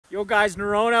Yo guys,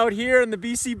 Nerone out here in the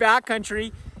BC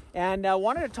backcountry, and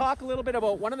wanted to talk a little bit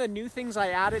about one of the new things I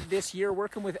added this year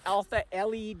working with Alpha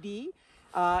LED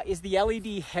is the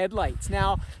LED headlights.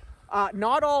 Now,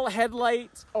 not all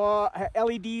headlights or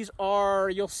LEDs are,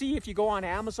 you'll see if you go on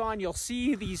Amazon, you'll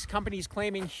see these companies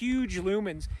claiming huge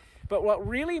lumens. But what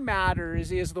really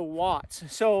matters is the watts.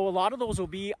 So a lot of those will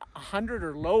be 100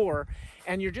 or lower,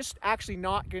 and you're just actually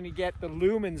not going to get the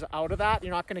lumens out of that.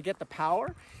 You're not going to get the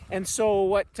power. And so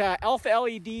what Alpha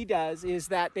LED does is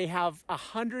that they have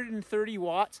 130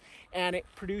 watts and it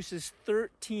produces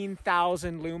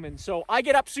 13,000 lumens. So I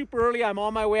get up super early. I'm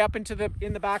on my way up in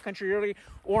the backcountry early,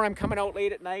 or I'm coming out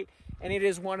late at night. And it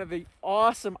is one of the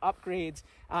awesome upgrades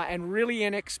and really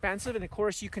inexpensive. And of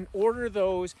course, you can order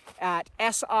those at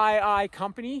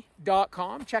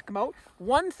siiicompany.com. Check them out.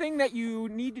 One thing that you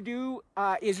need to do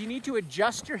is you need to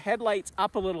adjust your headlights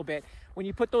up a little bit. When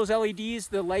you put those LEDs,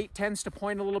 the light tends to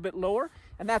point a little bit lower.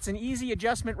 And that's an easy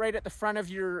adjustment right at the front of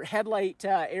your headlight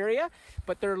area.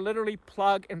 But they're literally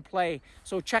plug and play.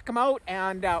 So check them out,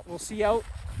 and we'll see you out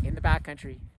in the backcountry.